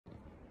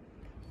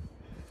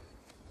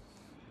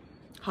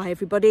Hi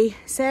everybody,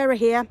 Sarah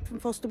here from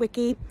Foster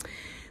Wiki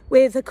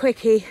with a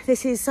quickie.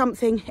 This is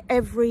something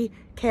every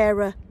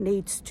carer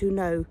needs to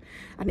know,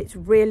 and it's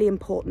really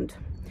important.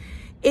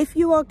 If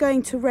you are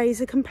going to raise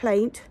a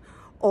complaint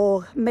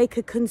or make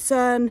a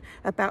concern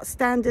about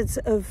standards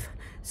of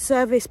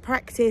service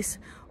practice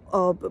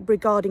or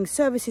regarding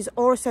services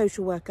or a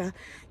social worker,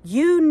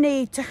 you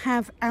need to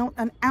have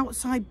an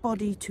outside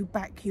body to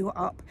back you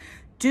up.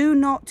 Do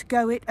not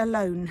go it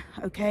alone,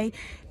 okay?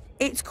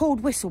 It's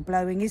called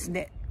whistleblowing, isn't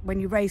it? When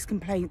you raise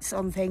complaints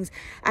on things,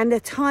 and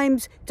at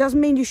times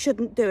doesn't mean you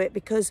shouldn't do it,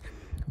 because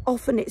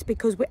often it's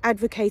because we're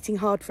advocating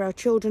hard for our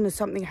children and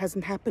something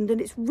hasn't happened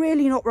and it's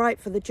really not right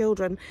for the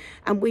children,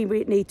 and we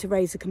need to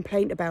raise a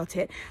complaint about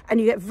it. And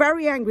you get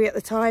very angry at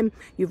the time,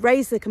 you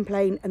raise the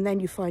complaint, and then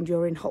you find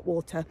you're in hot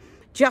water,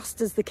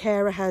 just as the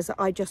carer has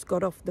I just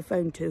got off the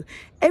phone to.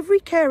 Every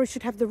carer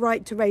should have the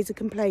right to raise a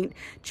complaint,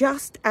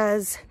 just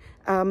as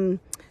the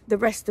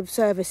rest of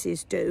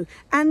services do.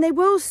 And they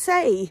will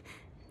say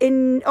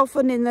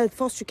often in the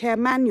foster care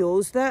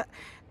manuals that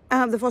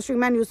the fostering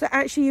manuals that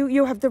actually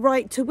you have the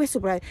right to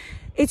whistleblow.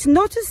 It's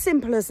not as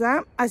simple as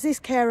that, as this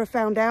carer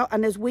found out,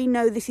 and as we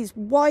know, this is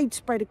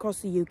widespread across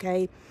the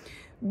UK.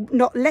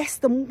 Not less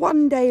than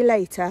one day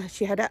later,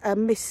 she had a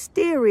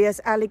mysterious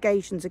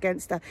allegations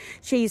against her.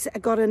 She's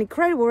got an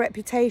incredible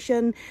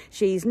reputation,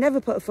 she's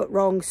never put a foot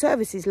wrong,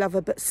 services love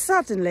her, but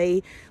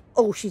suddenly,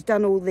 oh, she's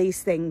done all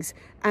these things.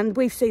 And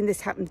we've seen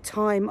this happen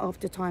time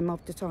after time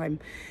after time.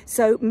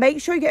 So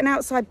make sure you get an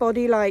outside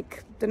body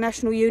like the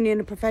National Union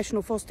of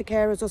Professional Foster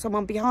Carers or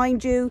someone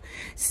behind you,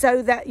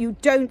 so that you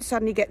don't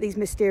suddenly get these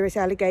mysterious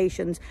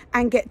allegations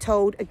and get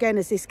told, again,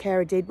 as this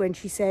carer did when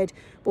she said,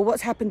 well,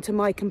 what's happened to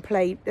my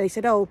complaint? They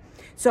said, oh,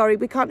 sorry,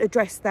 we can't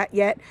address that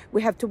yet.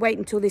 We have to wait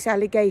until this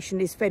allegation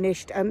is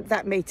finished, and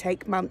that may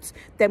take months.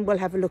 Then we'll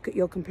have a look at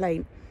your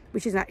complaint.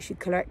 Which isn't actually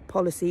correct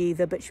policy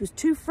either, but she was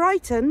too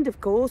frightened,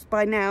 of course.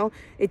 By now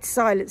it's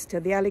silenced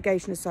her, the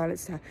allegation has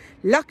silenced her.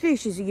 Luckily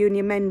she's a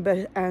union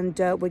member, and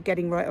we're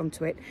getting right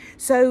onto it.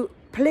 So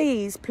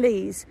please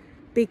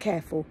be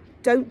careful,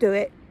 don't do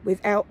it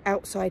without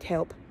outside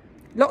help.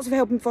 Lots of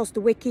help in Foster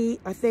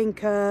Wiki. I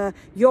think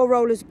your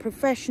role as a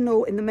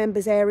professional in the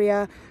members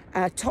area,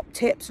 top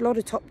tips, a lot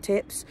of top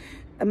tips.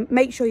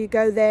 Make sure you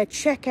go there,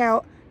 check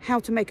out how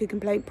to make a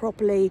complaint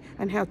properly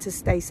and how to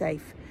stay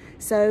safe.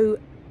 So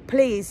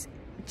please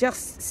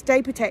just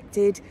stay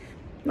protected,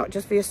 not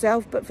just for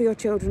yourself, but for your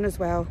children as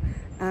well.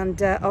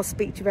 And I'll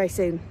speak to you very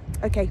soon.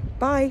 Okay,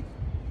 bye.